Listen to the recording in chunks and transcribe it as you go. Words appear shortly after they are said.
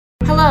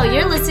Hello,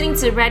 you're listening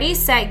to Ready,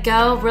 Set,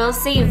 Go Real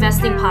Estate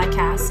Investing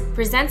Podcast,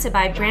 presented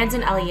by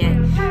Brandon Elliott.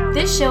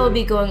 This show will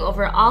be going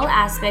over all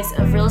aspects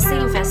of real estate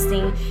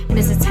investing and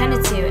is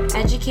intended to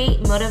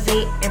educate,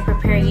 motivate, and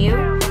prepare you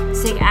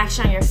to take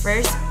action on your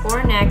first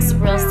or next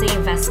real estate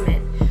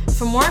investment.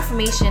 For more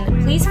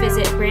information, please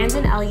visit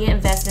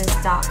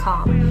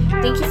BrandonElliottInvestments.com.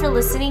 Thank you for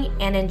listening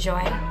and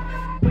enjoy.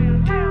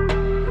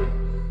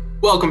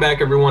 Welcome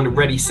back, everyone, to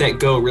Ready, Set,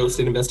 Go Real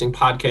Estate Investing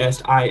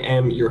Podcast. I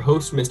am your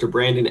host, Mr.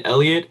 Brandon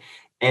Elliott,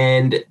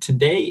 and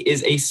today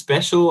is a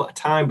special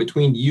time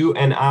between you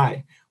and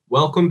I.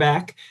 Welcome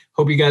back.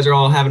 Hope you guys are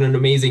all having an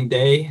amazing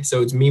day.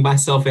 So it's me,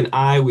 myself, and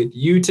I with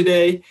you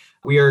today.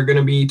 We are going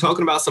to be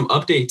talking about some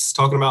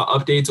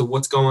updates, of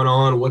what's going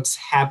on, what's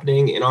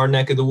happening in our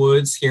neck of the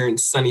woods here in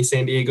sunny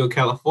San Diego,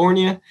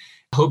 California.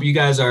 Hope you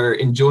guys are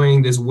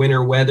enjoying this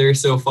winter weather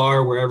so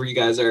far, wherever you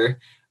guys are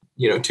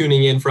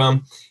tuning in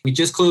from. We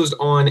just closed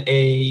on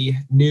a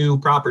new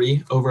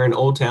property over in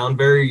Old Town.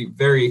 Very,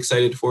 very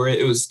excited for it.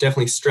 It was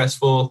definitely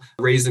stressful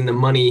raising the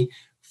money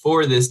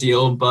for this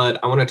deal,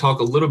 but I want to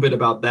talk a little bit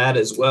about that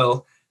as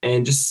well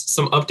and just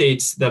some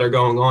updates that are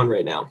going on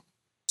right now.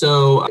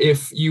 So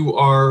if you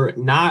are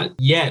not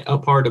yet a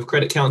part of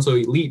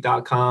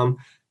CreditCounselElite.com,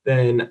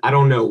 then I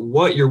don't know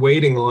what you're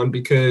waiting on,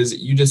 because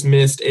you just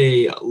missed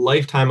a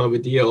lifetime of a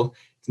deal.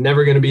 It's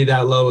never going to be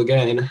that low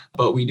again,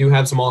 but we do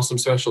have some awesome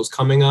specials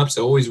coming up.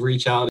 So always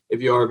reach out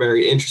if you are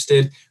very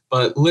interested.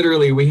 But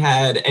literally, we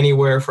had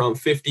anywhere from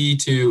 50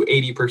 to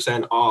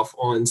 80% off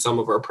on some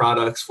of our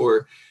products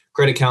for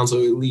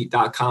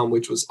CreditCounselElite.com,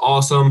 which was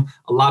awesome.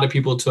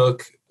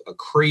 A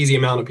crazy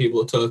amount of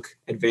people took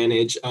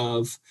advantage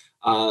of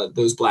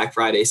those Black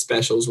Friday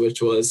specials,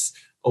 which was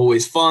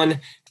always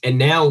fun. And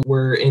now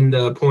we're in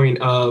the point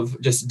of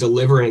just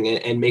delivering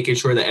it and making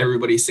sure that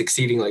everybody's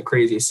succeeding like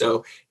crazy.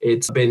 So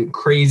it's been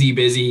crazy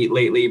busy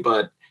lately,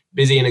 but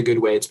busy in a good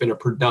way. It's been a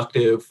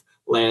productive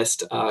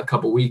last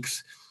couple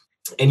weeks.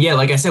 And yeah,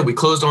 like I said, we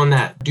closed on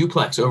that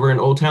duplex over in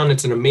Old Town.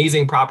 It's an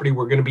amazing property.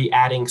 We're going to be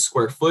adding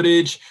square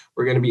footage.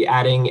 We're going to be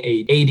adding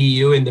a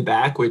ADU in the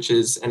back, which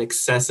is an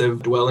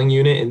accessive dwelling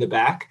unit in the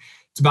back.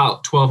 It's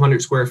about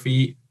 1,200 square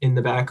feet in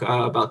the back,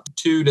 about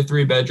 2 to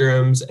 3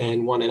 bedrooms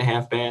and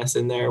 1.5 baths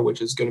in there,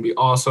 which is going to be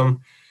awesome.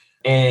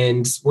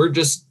 And we're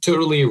just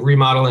totally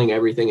remodeling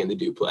everything in the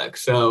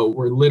duplex. So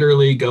we're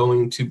literally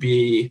going to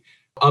be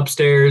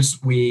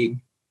upstairs. We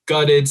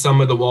gutted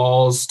some of the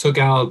walls, took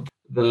out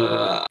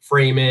the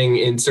framing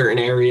in certain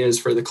areas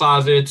for the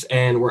closets,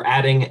 and we're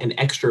adding an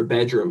extra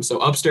bedroom. So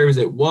upstairs,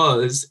 it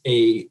was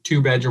a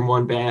 2-bedroom,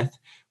 1 bath.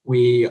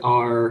 We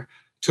are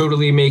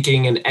totally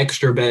making an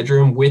extra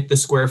bedroom with the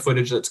square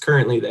footage that's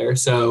currently there.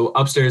 So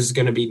upstairs is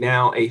going to be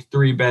now a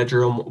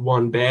 3-bedroom,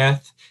 1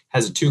 bath,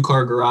 has a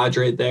 2-car garage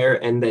right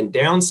there. And then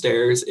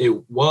downstairs,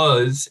 it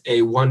was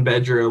a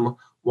 1-bedroom,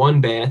 1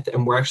 bath.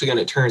 And we're actually going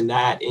to turn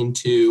that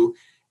into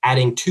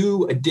adding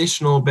 2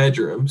 additional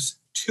bedrooms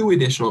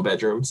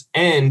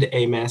and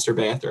a master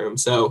bathroom.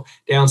 So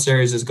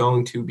downstairs is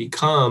going to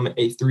become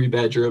a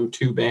 3-bedroom,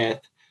 2-bath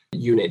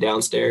unit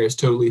downstairs,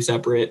 totally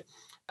separate.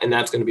 And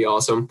that's going to be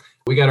awesome.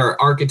 We got our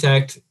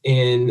architect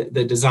in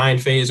the design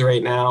phase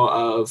right now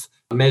of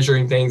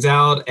measuring things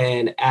out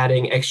and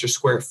adding extra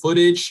square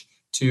footage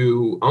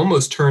to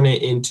almost turn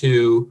it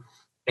into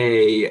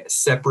a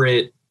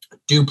separate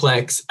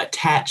duplex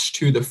attached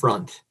to the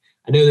front.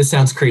 I know this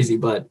sounds crazy,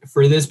 but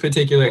for this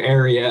particular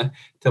area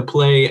to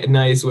play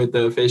nice with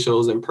the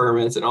officials and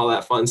permits and all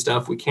that fun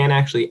stuff, we can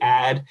actually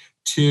add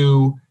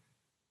 2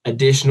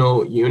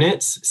 additional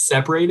units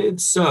separated,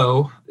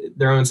 so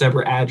their own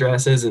separate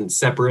addresses and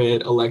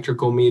separate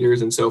electrical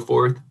meters and so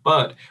forth,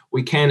 but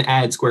we can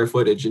add square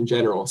footage in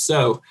general.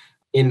 So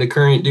in the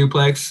current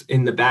duplex,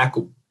 in the back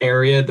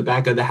area, the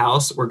back of the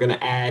house, we're going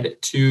to add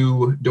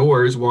 2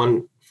 doors,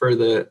 one for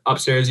the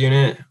upstairs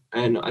unit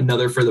and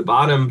another for the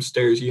bottom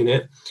stairs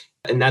unit.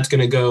 And that's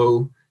going to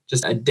go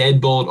just a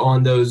deadbolt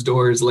on those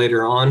doors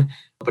later on,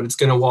 but it's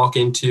going to walk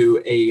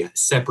into a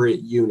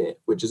separate unit,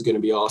 which is going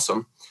to be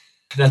awesome.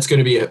 That's going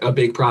to be a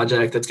big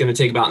project. That's going to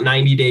take about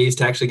 90 days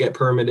to actually get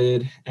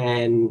permitted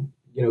and,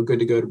 good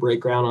to go to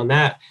break ground on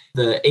that.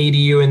 The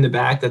ADU in the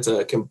back, that's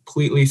a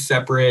completely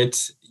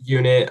separate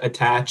unit,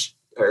 attached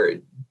or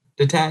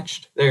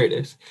detached. There it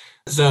is.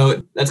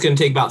 So that's going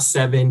to take about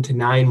 7 to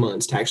 9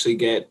 months to actually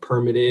get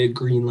permitted,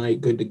 green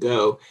light, good to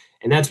go.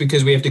 And that's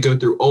because we have to go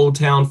through Old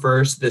Town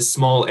first, this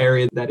small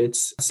area that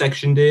it's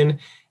sectioned in.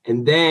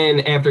 And then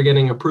after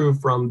getting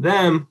approved from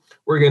them,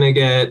 we're going to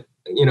get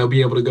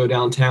be able to go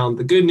downtown.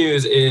 The good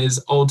news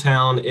is Old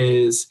Town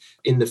is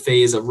in the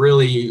phase of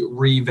really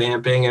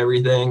revamping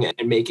everything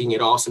and making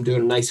it awesome,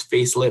 doing a nice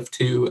facelift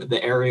to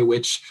the area,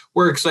 which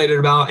we're excited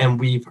about. And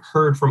we've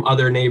heard from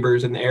other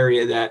neighbors in the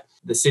area that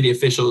the city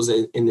officials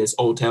in this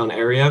Old Town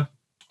area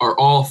are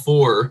all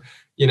for,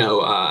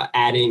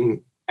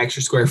 adding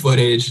extra square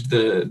footage,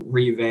 the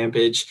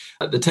revampage,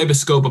 the type of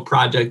scope of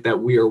project that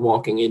we are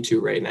walking into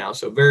right now.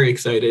 So very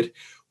excited.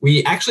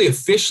 We actually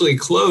officially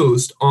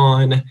closed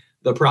on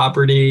the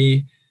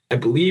property. I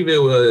believe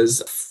it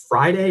was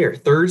Friday or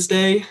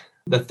Thursday,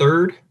 the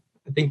 3rd.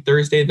 I I think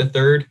Thursday the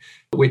 3rd,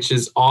 which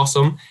is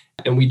awesome.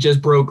 And we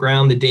just broke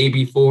ground the day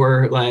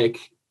before,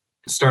 like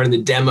starting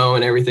the demo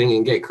and everything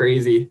and get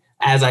crazy.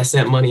 As I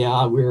sent money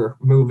out, we were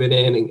moving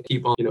in and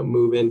keep on,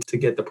 moving to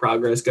get the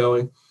progress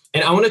going.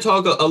 And I want to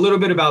talk a little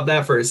bit about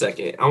that for a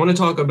second. I want to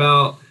talk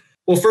about,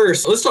 well,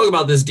 first, let's talk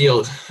about this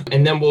deal,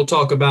 and then we'll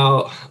talk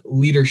about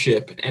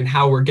leadership and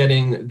how we're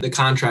getting the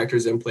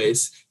contractors in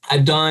place.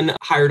 I've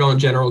hired on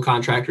general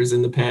contractors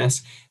in the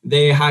past.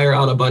 They hire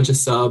out a bunch of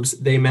subs,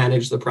 they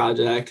manage the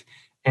project,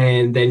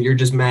 and then you're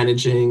just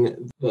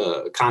managing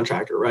the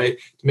contractor, right?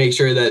 To make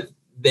sure that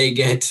they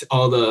get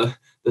all the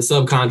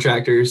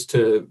subcontractors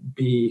to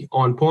be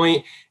on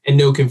point and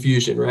no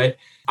confusion, right?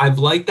 I've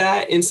liked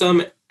that in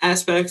some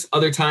aspects.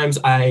 Other times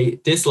I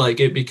dislike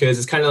it because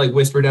it's kind of like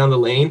whisper down the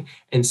lane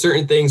and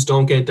certain things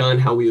don't get done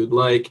how we would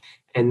like.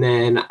 And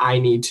then I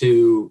need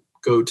to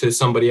go to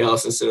somebody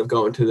else instead of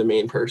going to the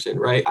main person,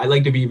 right? I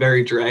like to be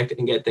very direct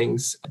and get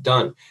things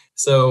done.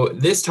 So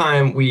this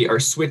time we are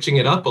switching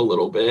it up a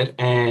little bit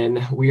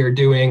and we are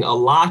doing a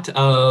lot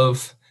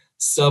of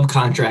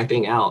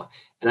subcontracting out.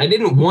 And I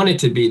didn't want it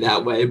to be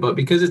that way, but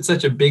because it's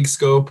such a big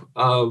scope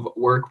of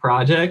work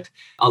project,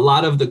 a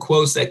lot of the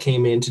quotes that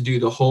came in to do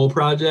the whole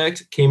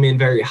project came in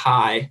very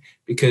high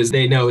because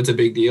they know it's a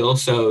big deal.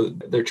 So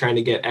they're trying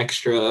to get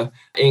extra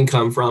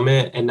income from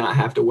it and not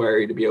have to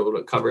worry to be able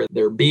to cover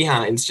their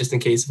behinds just in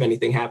case if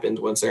anything happens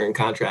once they're in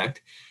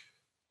contract.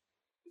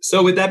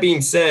 So with that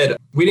being said,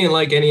 we didn't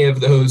like any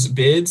of those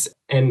bids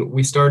and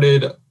we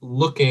started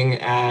looking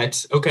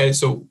at, okay,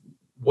 so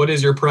what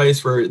is your price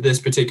for this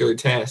particular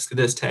task,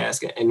 this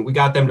task? And we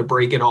got them to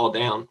break it all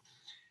down.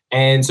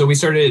 And so we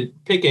started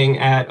picking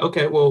at,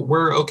 okay, well,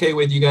 we're okay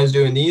with you guys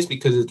doing these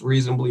because it's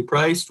reasonably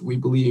priced. We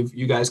believe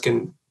you guys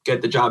can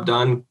get the job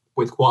done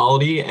with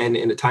quality and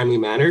in a timely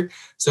manner.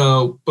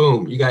 So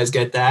boom, you guys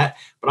get that.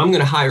 But I'm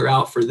going to hire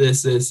out for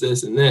this,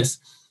 and this.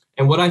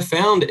 And what I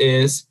found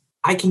is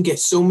I can get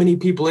so many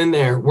people in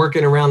there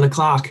working around the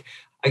clock.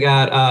 I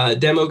got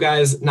demo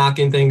guys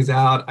knocking things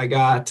out. I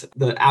got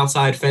the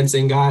outside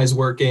fencing guys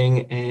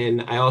working,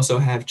 and I also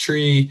have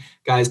tree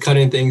guys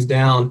cutting things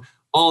down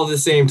all at the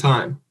same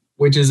time,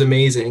 which is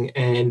amazing.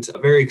 And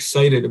I'm very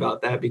excited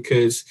about that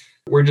because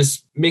we're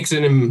just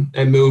mixing them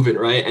and moving,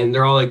 right? And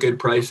they're all at good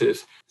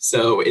prices.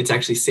 So it's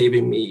actually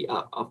saving me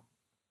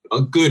a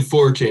good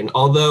fortune,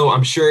 although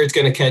I'm sure it's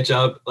going to catch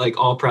up like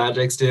all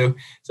projects do.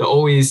 So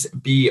always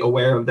be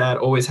aware of that.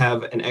 Always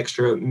have an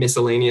extra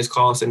miscellaneous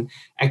cost and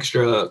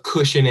extra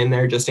cushion in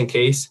there just in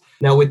case.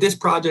 Now with this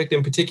project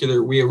in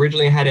particular, we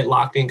originally had it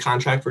locked in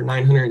contract for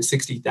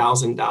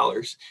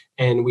 $960,000.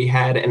 And we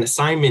had an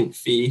assignment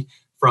fee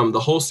from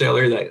the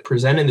wholesaler that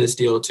presented this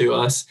deal to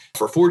us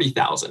for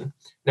 $40,000.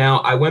 Now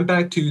I went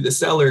back to the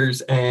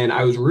sellers and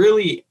I was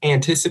really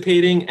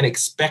anticipating and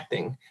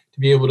expecting to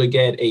be able to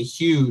get a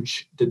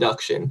huge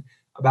deduction,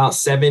 about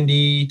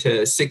 70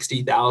 to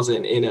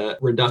 60,000 in a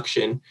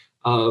reduction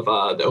of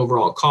the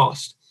overall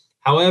cost.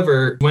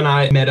 However, when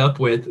I met up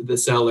with the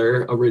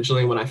seller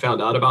originally, when I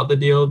found out about the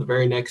deal, the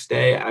very next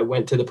day I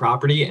went to the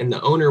property and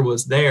the owner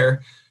was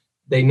there.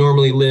 They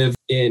normally live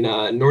in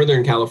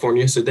Northern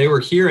California, so they were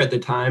here at the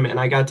time and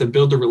I got to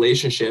build a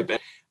relationship.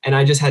 And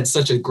I just had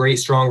such a great,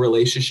 strong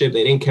relationship.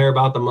 They didn't care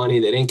about the money.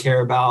 They didn't care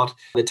about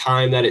the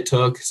time that it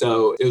took.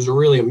 So it was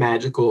really a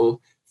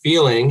magical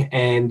feeling.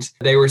 And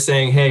they were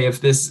saying, hey, if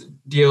this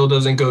deal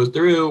doesn't go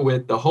through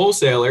with the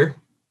wholesaler,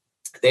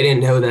 they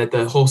didn't know that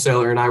the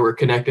wholesaler and I were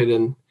connected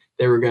and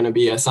they were going to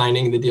be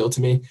assigning the deal to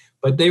me.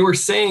 But they were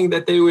saying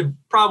that they would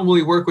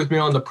probably work with me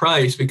on the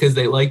price because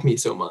they like me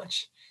so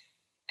much.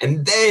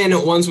 And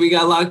then once we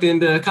got locked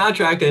into a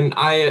contract and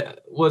I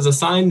was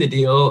assigned the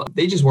deal,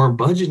 they just weren't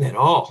budging at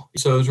all.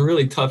 So it was a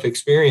really tough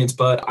experience,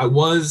 but I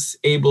was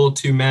able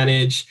to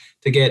manage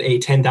to get a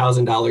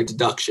 $10,000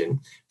 deduction.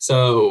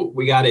 So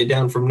we got it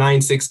down from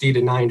 $960,000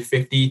 to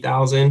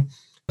 $950,000.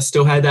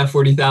 Still had that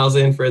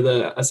 $40,000 for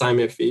the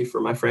assignment fee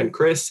for my friend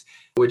Chris,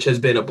 which has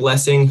been a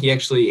blessing. He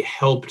actually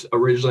helped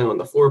originally on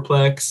the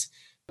fourplex,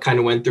 kind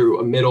of went through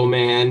a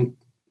middleman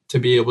to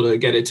be able to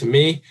get it to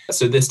me.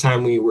 So this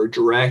time we were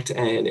direct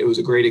and it was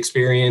a great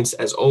experience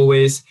as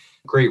always.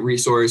 Great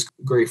resource,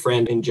 great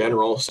friend in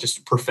general,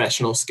 just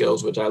professional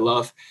skills, which I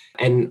love.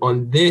 And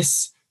on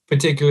this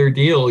particular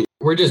deal,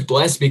 we're just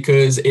blessed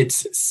because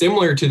it's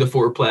similar to the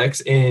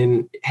fourplex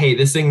in, hey,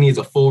 this thing needs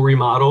a full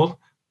remodel,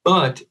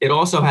 but it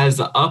also has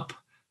the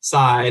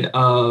upside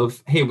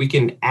of, hey, we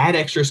can add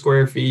extra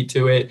square feet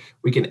to it.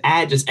 We can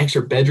add just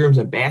extra bedrooms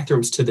and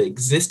bathrooms to the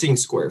existing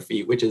square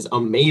feet, which is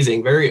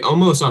amazing, very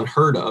almost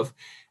unheard of.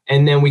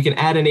 And then we can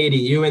add an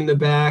ADU in the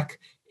back.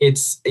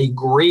 It's a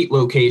great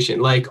location,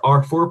 like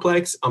our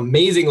fourplex,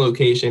 amazing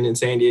location in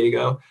San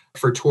Diego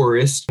for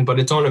tourists, but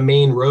it's on a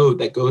main road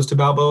that goes to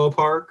Balboa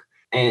Park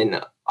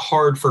and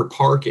hard for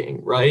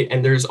parking, right?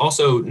 And there's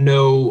also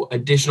no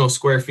additional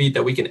square feet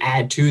that we can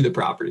add to the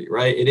property,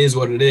 right? It is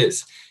what it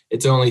is.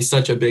 It's only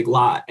such a big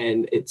lot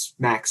and it's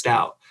maxed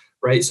out,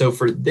 right? So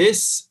for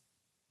this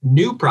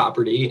new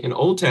property in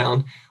Old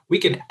Town, we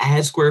can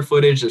add square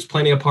footage. There's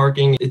plenty of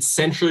parking. It's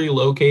centrally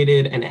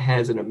located and it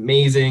has an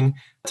amazing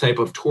type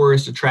of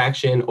tourist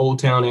attraction, Old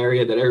Town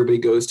area that everybody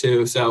goes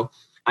to. So,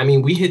 I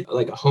mean, we hit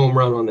like a home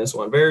run on this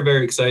one. Very,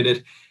 very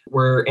excited.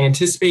 We're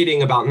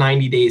anticipating about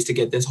 90 days to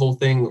get this whole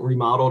thing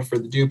remodeled for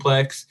the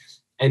duplex.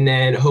 And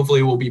then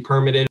hopefully we'll be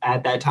permitted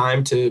at that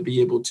time to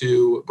be able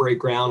to break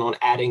ground on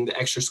adding the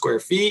extra square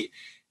feet.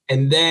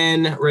 And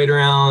then right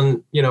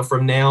around,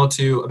 from now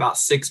to about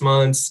 6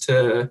 months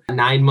to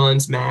 9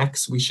 months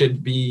max, we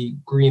should be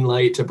green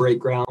light to break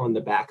ground on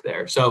the back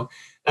there. So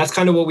that's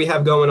kind of what we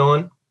have going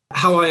on.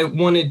 How I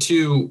wanted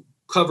to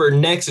cover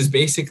next is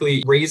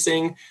basically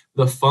raising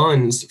the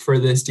funds for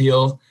this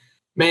deal.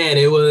 Man,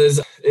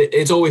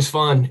 it's always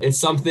fun. It's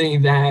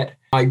something that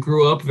I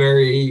grew up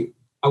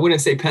I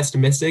wouldn't say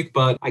pessimistic,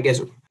 but I guess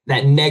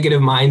that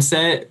negative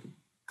mindset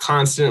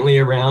constantly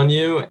around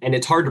you. And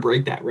it's hard to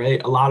break that,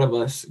 right? A lot of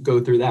us go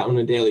through that on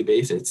a daily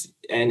basis.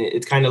 And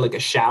it's kind of like a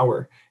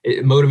shower.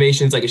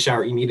 Motivation is like a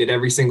shower. You need it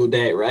every single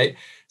day, right?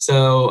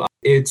 So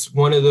it's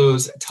one of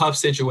those tough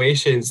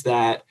situations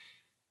that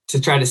to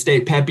try to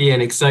stay peppy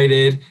and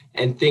excited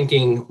and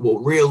thinking, well,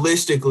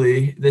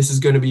 realistically, this is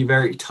going to be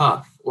very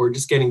tough, or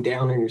just getting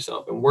down on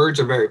yourself. And words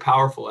are very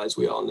powerful, as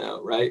we all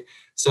know, right?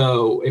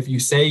 So if you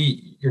say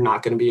you're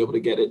not going to be able to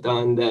get it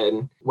done,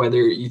 then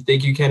whether you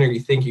think you can or you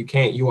think you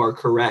can't, you are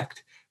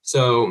correct.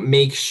 So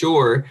make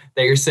sure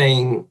that you're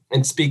saying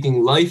and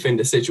speaking life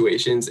into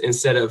situations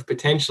instead of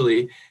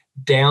potentially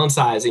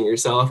downsizing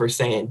yourself or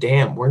saying,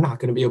 damn, we're not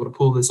going to be able to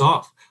pull this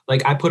off.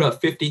 Like I put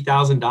up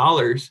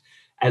 $50,000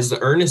 as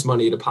the earnest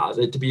money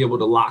deposit to be able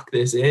to lock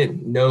this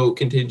in. No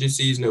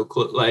contingencies,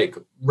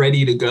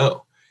 ready to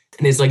go.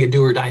 And it's like a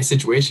do or die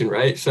situation,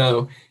 right?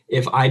 So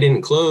if I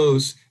didn't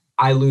close,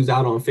 I lose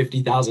out on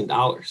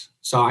 $50,000.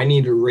 So I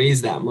need to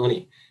raise that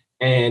money.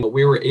 And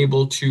we were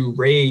able to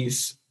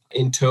raise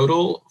in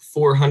total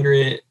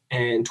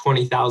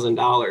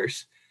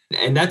 $420,000.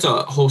 And that's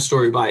a whole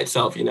story by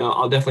itself.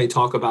 I'll definitely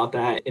talk about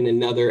that in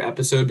another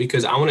episode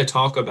because I want to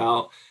talk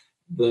about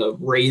the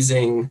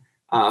raising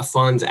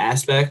funds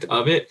aspect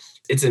of it.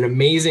 It's an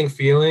amazing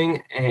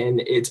feeling,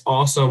 and it's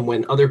awesome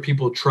when other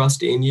people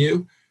trust in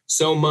you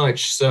so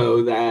much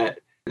so that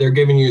they're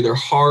giving you their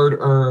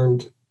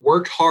hard-earned,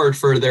 worked hard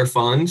for their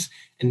funds,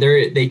 and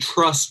they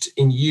trust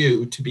in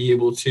you to be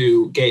able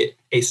to get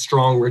a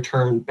strong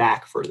return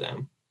back for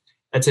them.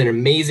 That's an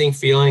amazing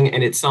feeling,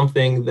 and it's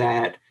something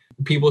that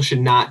people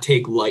should not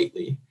take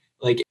lightly.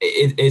 Like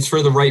it's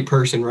for the right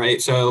person, right?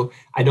 So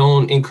I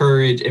don't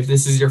encourage, if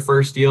this is your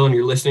first deal and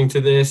you're listening to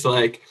this,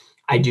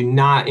 I do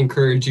not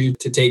encourage you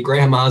to take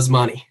grandma's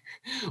money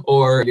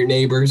or your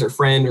neighbors or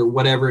friend or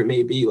whatever it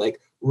may be.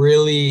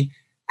 Really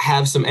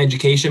have some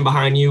education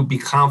behind you, be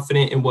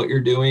confident in what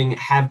you're doing,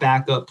 have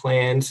backup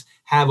plans,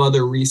 have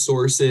other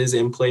resources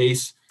in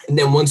place. And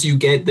then once you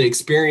get the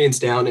experience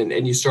down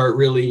and you start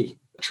really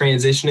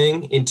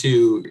transitioning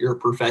into your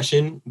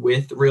profession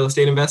with real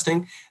estate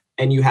investing,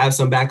 and you have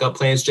some backup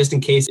plans just in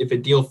case if a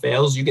deal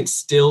fails, you can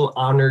still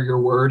honor your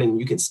word and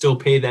you can still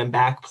pay them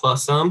back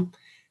plus some,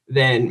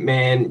 then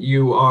man,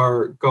 you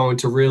are going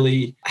to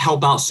really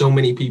help out so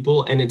many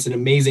people. And it's an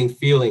amazing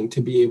feeling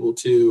to be able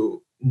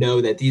to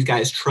know that these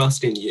guys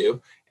trust in you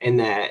and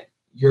that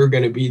you're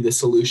going to be the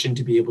solution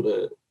to be able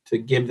to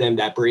give them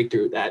that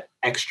breakthrough, that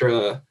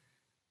extra,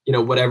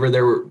 whatever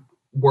they're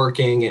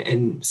working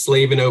and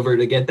slaving over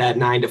to get that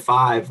 9 to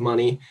 5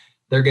 money,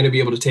 they're going to be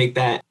able to take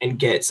that and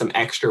get some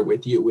extra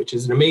with you, which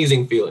is an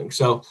amazing feeling.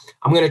 So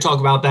I'm going to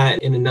talk about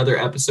that in another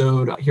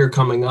episode here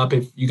coming up.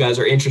 If you guys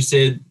are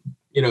interested,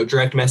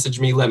 direct message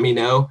me, let me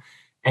know.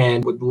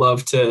 And would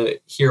love to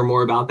hear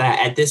more about that.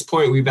 At this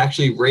point, we've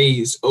actually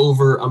raised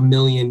over $1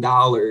 million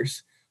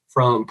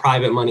from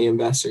private money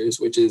investors,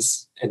 which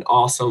is an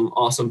awesome,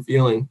 awesome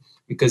feeling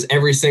because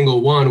every single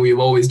one we've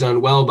always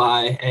done well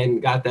by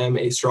and got them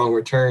a strong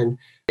return,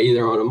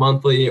 either on a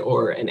monthly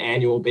or an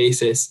annual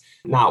basis.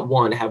 Not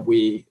one have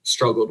we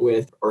struggled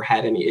with or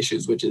had any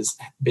issues, which has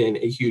been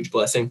a huge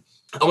blessing.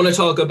 I want to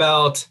talk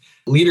about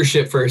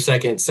leadership for a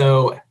second.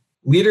 So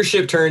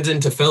leadership turns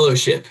into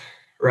fellowship,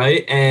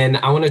 right? And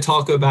I want to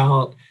talk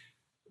about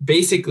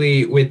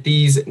basically with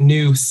these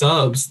new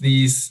subs,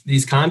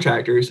 these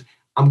contractors,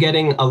 I'm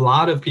getting a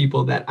lot of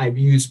people that I've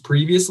used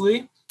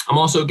previously. I'm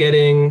also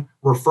getting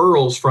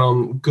referrals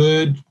from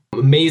good,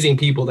 amazing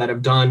people that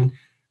have done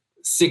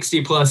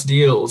 60 plus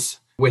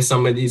deals with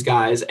some of these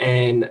guys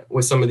and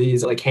with some of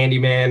these like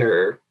handyman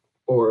or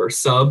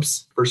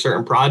subs for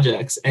certain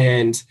projects.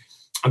 And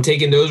I'm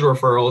taking those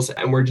referrals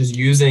and we're just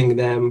using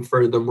them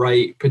for the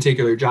right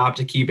particular job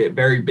to keep it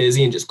very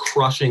busy and just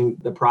crushing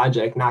the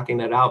project, knocking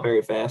it out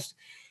very fast.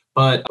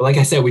 But like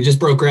I said, we just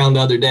broke ground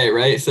the other day,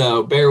 right?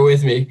 So bear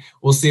with me.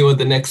 We'll see what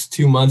the next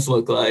 2 months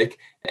look like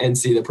and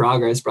see the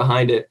progress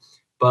behind it.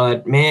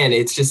 But man,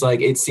 it's just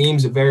it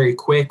seems very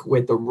quick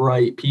with the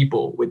right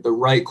people, with the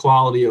right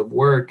quality of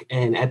work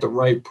and at the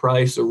right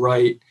price,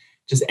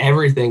 just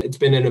everything. It's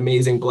been an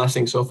amazing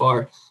blessing so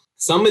far.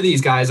 some of these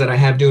guys that I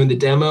have doing the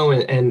demo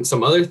and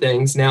some other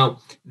things, now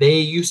they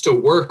used to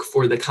work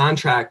for the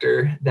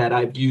contractor that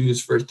I've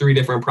used for 3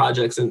 different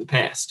projects in the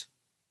past.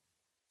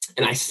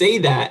 And I say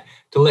that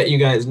to let you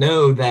guys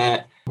know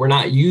that we're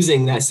not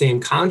using that same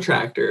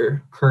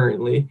contractor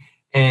currently.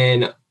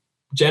 And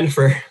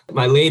Jennifer,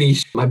 my lady,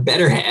 my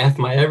better half,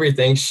 my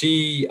everything,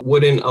 she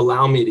wouldn't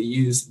allow me to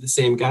use the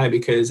same guy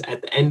because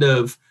at the end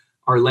of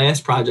our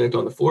last project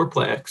on the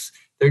fourplex,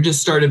 there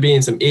just started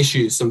being some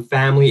issues, some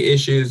family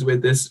issues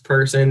with this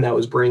person that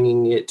was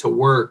bringing it to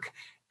work.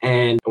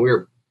 And we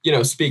were,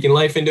 speaking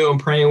life into him,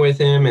 praying with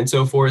him and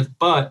so forth.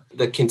 But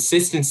the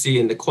consistency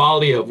and the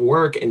quality of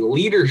work and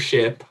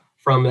leadership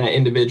from that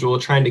individual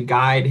trying to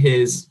guide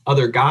his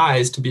other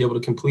guys to be able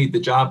to complete the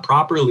job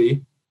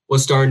properly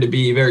was starting to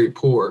be very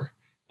poor.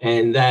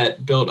 And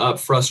that built up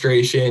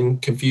frustration,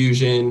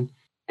 confusion,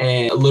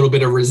 and a little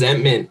bit of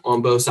resentment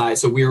on both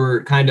sides. So we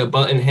were kind of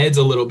butting heads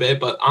a little bit,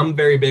 but I'm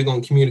very big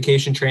on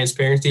communication,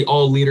 transparency.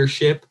 All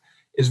leadership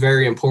is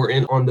very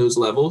important on those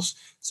levels.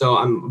 So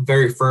I'm a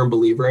very firm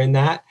believer in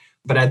that.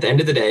 But at the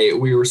end of the day,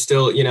 we were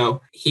still,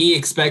 he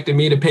expected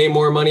me to pay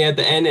more money at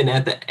the end. And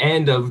at the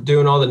end of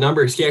doing all the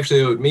numbers, he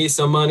actually owed me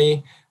some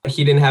money.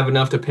 He didn't have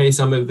enough to pay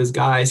some of his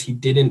guys. He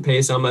didn't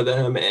pay some of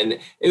them. And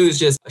it was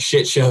just a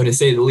shit show, to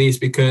say the least,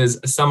 because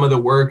some of the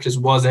work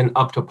just wasn't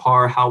up to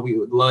par how we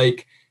would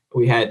like.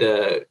 We had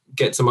to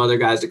get some other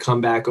guys to come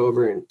back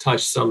over and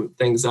touch some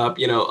things up,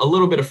 a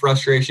little bit of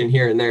frustration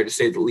here and there, to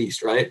say the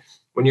least, right?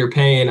 When you're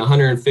paying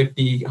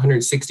 $150,000,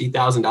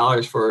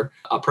 $160,000 for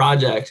a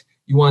project,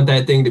 you want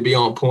that thing to be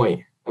on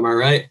point. Am I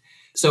right?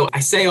 So I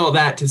say all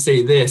that to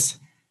say this.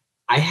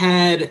 I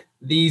had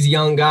these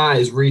young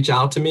guys reach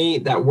out to me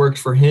that worked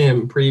for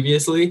him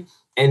previously,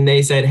 and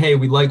they said, hey,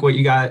 we like what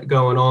you got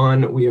going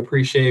on. We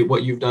appreciate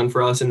what you've done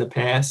for us in the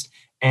past,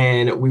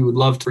 and we would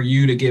love for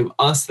you to give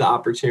us the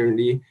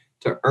opportunity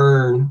to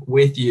earn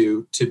with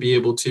you to be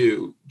able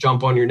to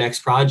jump on your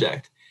next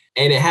project.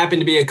 And it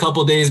happened to be a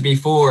couple days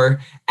before,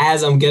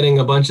 as I'm getting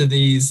a bunch of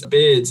these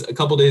bids, a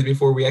couple days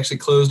before we actually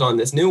closed on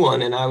this new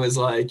one. And I was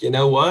like, you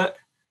know what?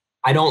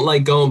 I don't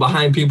like going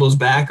behind people's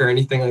back or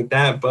anything like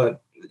that,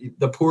 but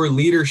the poor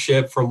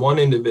leadership from one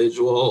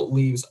individual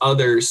leaves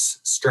others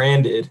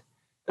stranded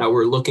that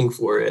were looking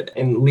for it.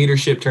 And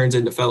leadership turns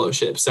into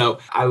fellowship. So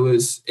I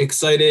was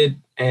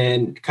excited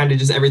and kind of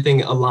just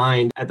everything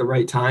aligned at the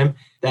right time,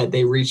 that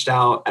they reached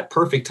out at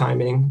perfect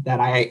timing,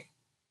 that I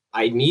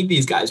need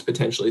these guys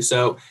potentially.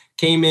 So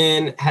came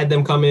in, had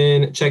them come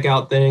in, check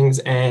out things,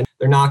 and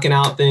they're knocking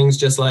out things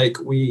just like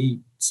we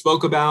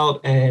spoke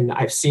about. And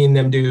I've seen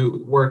them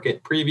do work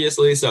it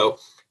previously. So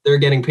they're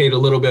getting paid a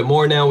little bit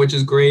more now, which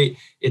is great.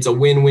 It's a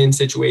win-win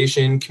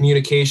situation.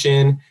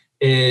 Communication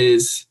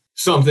is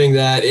something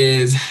that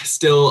is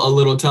still a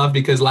little tough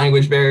because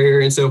language barrier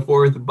and so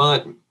forth.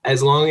 But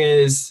as long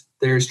as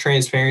there's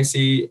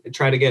transparency,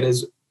 try to get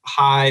as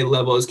high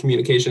level as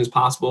communication as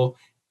possible.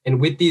 And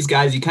with these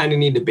guys, you kind of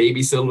need to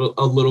babysit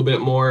a little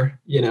bit more,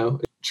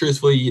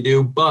 truthfully you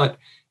do. But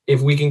if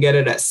we can get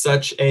it at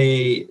such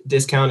a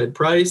discounted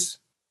price,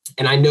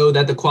 and I know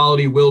that the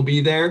quality will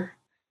be there,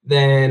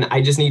 then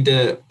I just need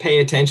to pay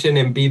attention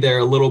and be there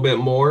a little bit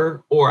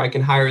more, or I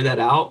can hire that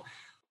out.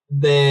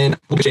 Then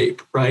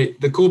shape, right?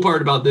 The cool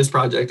part about this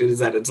project is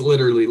that it's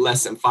literally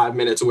less than 5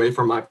 minutes away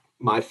from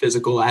my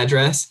physical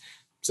address.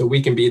 So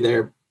we can be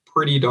there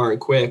pretty darn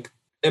quick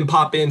and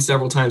pop in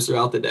several times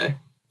throughout the day.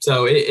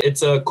 So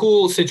it's a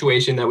cool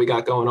situation that we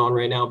got going on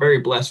right now. Very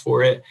blessed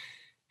for it.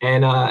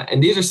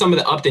 And these are some of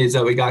the updates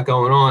that we got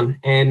going on.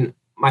 And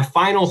my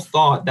final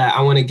thought that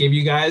I want to give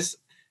you guys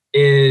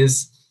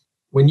is,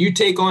 when you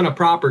take on a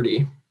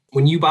property,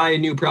 when you buy a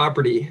new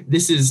property,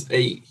 this is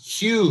a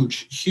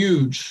huge,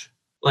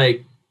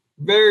 very,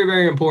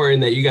 very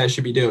important that you guys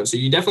should be doing. So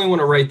you definitely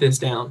want to write this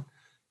down.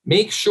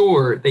 Make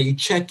sure that you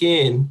check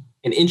in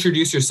and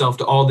introduce yourself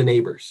to all the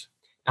neighbors.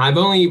 Now, I've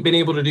only been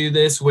able to do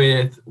this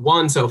with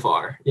one so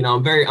far.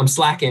 I'm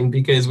slacking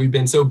because we've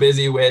been so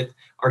busy with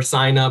our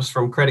signups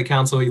from Credit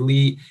Council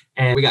Elite,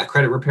 and we got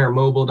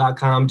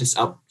creditrepairmobile.com, just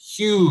a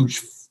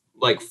huge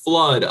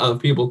flood of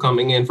people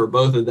coming in for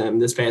both of them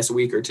this past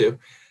week or two.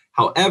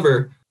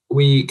 However,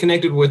 we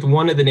connected with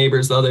one of the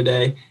neighbors the other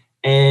day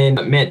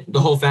and met the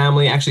whole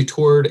family, actually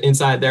toured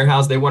inside their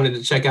house. They wanted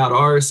to check out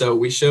ours, so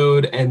we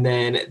showed, and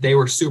then they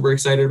were super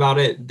excited about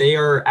it.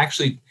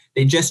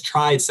 They just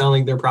tried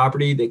selling their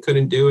property. They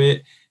couldn't do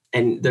it,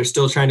 and they're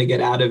still trying to get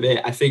out of it.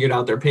 I figured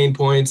out their pain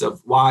points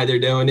of why they're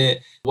doing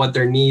it, what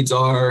their needs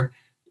are,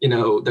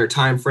 their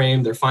time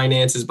frame, their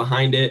finances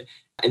behind it.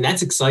 And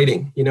that's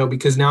exciting,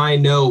 because now I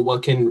know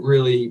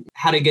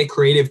how to get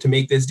creative to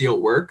make this deal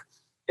work.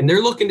 And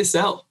they're looking to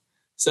sell.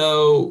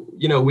 So,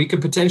 we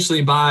could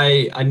potentially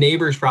buy a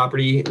neighbor's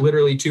property,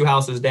 literally 2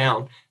 houses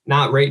down,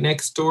 not right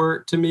next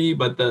door to me,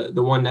 but the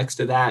one next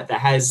to that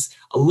has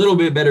a little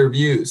bit better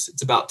views.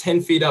 It's about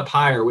 10 feet up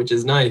higher, which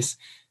is nice,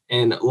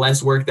 and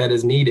less work that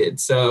is needed.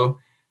 So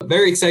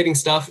very exciting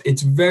stuff.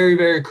 It's very,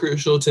 very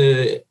crucial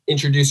to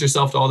introduce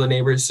yourself to all the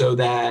neighbors so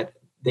that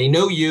they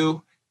know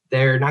you,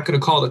 they're not going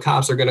to call the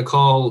cops. They're going to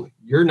call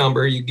your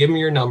number. You give them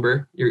your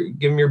number, you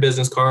give them your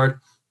business card,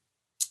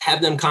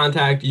 have them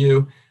contact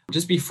you.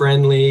 Just be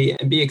friendly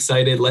and be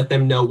excited. Let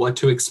them know what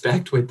to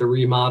expect with the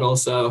remodel,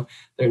 so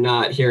they're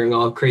not hearing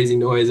all crazy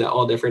noise at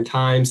all different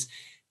times.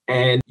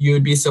 And you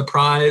would be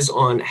surprised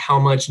on how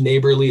much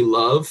neighborly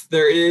love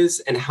there is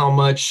and how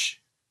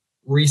much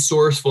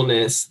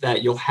resourcefulness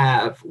that you'll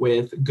have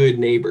with good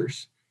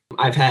neighbors.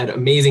 I've had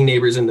amazing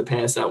neighbors in the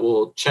past that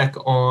will check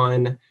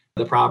on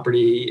the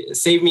property,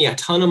 save me a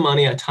ton of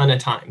money, a ton of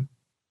time,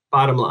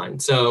 bottom line.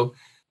 So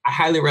I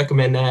highly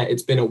recommend that.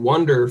 It's been a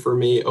wonder for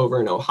me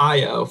over in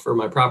Ohio for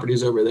my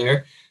properties over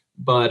there,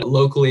 but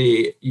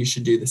locally you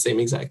should do the same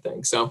exact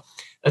thing. So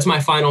that's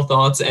my final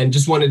thoughts, and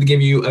just wanted to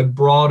give you a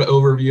broad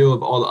overview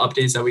of all the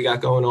updates that we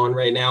got going on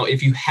right now.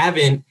 If you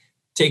haven't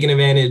taken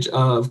advantage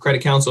of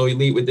Credit Counsel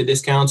Elite with the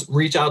discounts,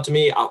 reach out to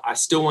me. I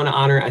still want to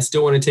honor, I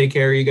still want to take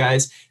care of you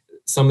guys.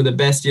 Some of the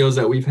best deals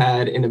that we've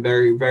had in a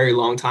very, very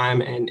long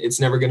time, and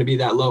it's never going to be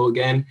that low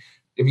again.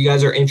 If you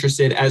guys are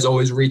interested, as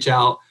always, reach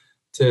out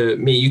to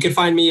me. You can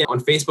find me on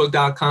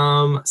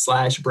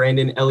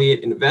Facebook.com/Brandon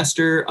Elliott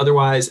Investor.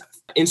 Otherwise,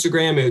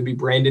 Instagram, it would be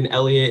Brandon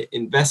Elliott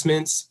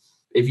Investments.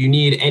 If you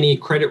need any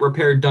credit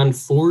repair done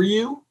for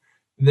you,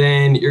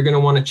 then you're going to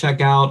want to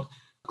check out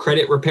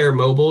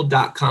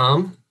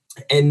creditrepairmobile.com.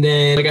 And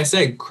then, like I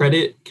said,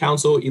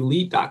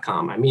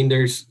 creditcounselelite.com. I mean,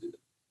 there's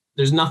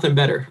nothing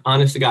better,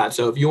 honest to God.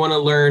 So if you want to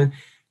learn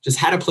just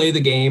how to play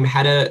the game,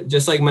 how to,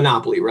 just like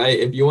Monopoly, right?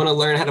 If you want to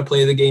learn how to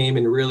play the game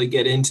and really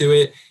get into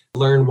it,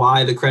 learn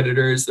why the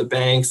creditors, the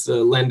banks,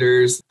 the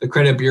lenders, the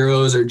credit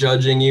bureaus are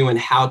judging you and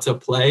how to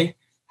play,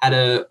 how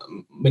to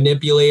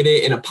manipulate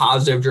it in a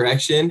positive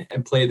direction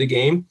and play the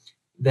game,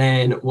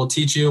 then we'll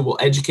teach you, we'll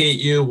educate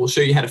you, we'll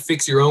show you how to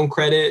fix your own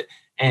credit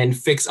and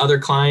fix other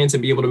clients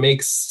and be able to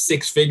make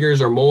 6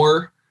 figures or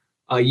more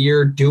a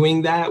year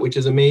doing that, which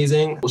is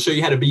amazing. We'll show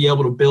you how to be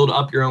able to build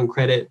up your own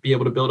credit, be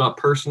able to build up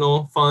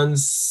personal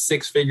funds,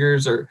 6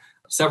 figures or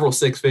several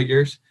 6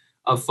 figures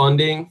of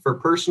funding for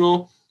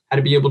personal, how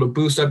to be able to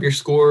boost up your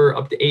score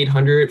up to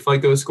 800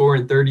 FICO score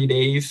in 30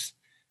 days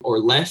or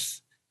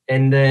less.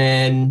 And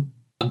then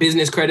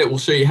business credit will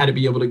show you how to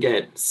be able to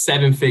get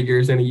 7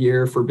 figures in a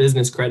year for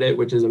business credit,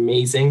 which is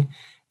amazing.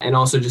 And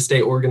also just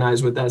stay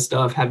organized with that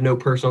stuff, have no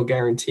personal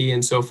guarantee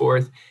and so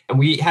forth. And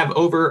we have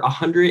over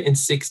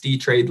 160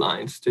 trade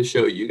lines to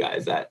show you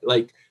guys that.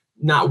 Like,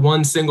 not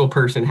one single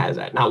person has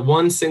that. Not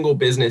one single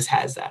business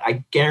has that.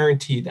 I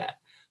guarantee that.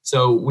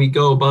 So we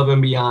go above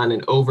and beyond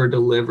and over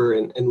deliver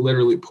and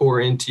literally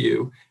pour into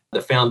you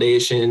the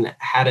foundation,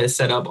 how to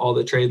set up all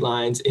the trade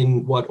lines,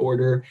 in what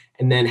order,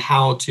 and then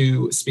how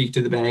to speak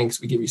to the banks.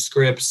 We give you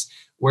scripts,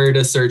 where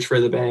to search for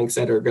the banks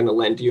that are going to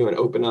lend you and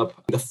open up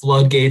the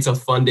floodgates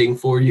of funding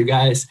for you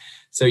guys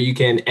so you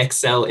can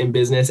excel in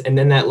business. And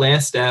then that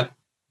last step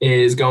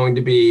is going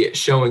to be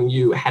showing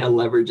you how to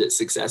leverage it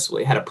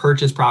successfully, how to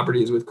purchase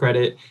properties with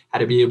credit, how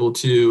to be able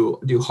to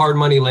do hard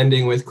money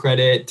lending with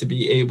credit, to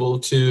be able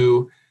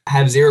to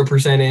have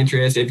 0%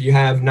 interest. If you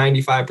have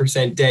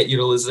 95% debt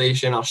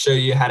utilization, I'll show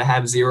you how to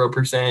have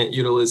 0%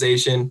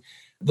 utilization.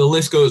 The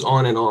list goes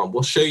on and on.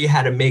 We'll show you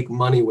how to make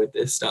money with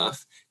this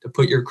stuff, to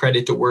put your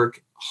credit to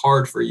work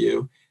hard for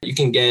you. You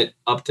can get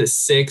up to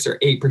 6 or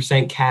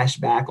 8% cash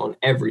back on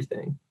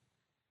everything.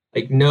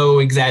 Like, no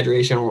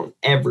exaggeration, on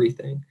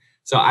everything.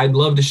 So I'd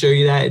love to show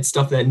you that. It's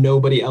stuff that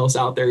nobody else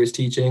out there is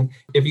teaching.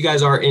 If you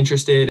guys are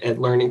interested at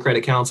learning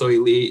Credit Counsel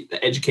Elite,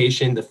 the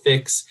education, the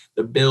fix,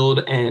 the build,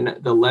 and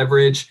the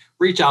leverage,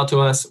 reach out to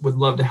us. Would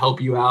love to help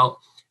you out.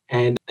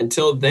 And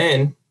until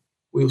then,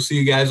 we will see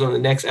you guys on the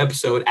next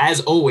episode.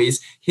 As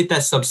always, hit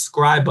that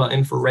subscribe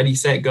button for Ready,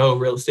 Set, Go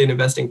Real Estate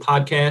Investing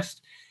Podcast.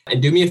 And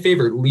do me a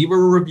favor, leave a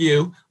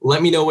review.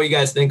 Let me know what you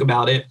guys think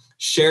about it.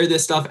 Share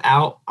this stuff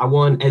out. I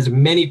want as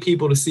many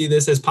people to see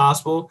this as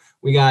possible.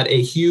 We got a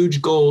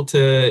huge goal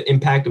to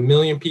impact 1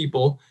 million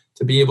people,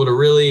 to be able to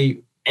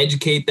really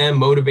educate them,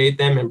 motivate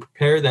them, and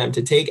prepare them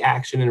to take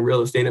action in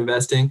real estate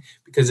investing,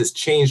 because it's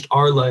changed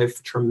our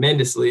life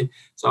tremendously.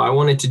 So I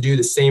wanted to do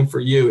the same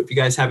for you. If you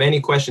guys have any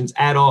questions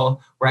at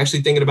all, we're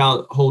actually thinking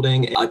about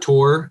holding a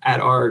tour at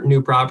our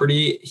new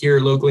property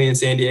here locally in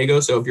San Diego.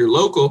 So if you're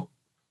local,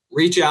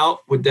 reach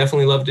out. Would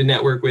definitely love to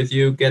network with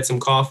you, get some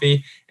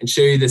coffee, and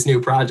show you this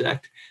new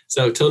project.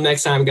 So till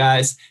next time,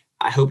 guys,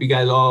 I hope you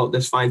guys all,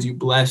 this finds you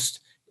blessed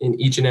in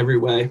each and every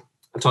way.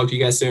 I'll talk to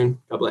you guys soon.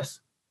 God bless.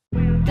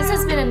 This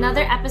has been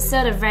another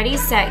episode of Ready,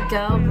 Set,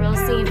 Go Real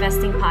Estate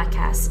Investing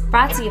Podcast,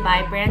 brought to you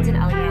by Brandon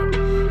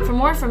Elliott. For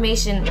more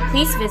information,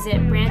 please visit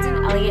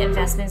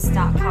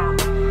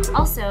BrandonElliottInvestments.com.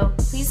 Also,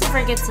 please don't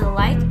forget to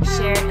like,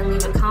 share, and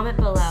leave a comment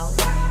below.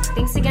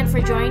 Thanks again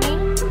for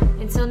joining.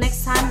 Until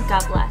next time,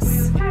 God bless.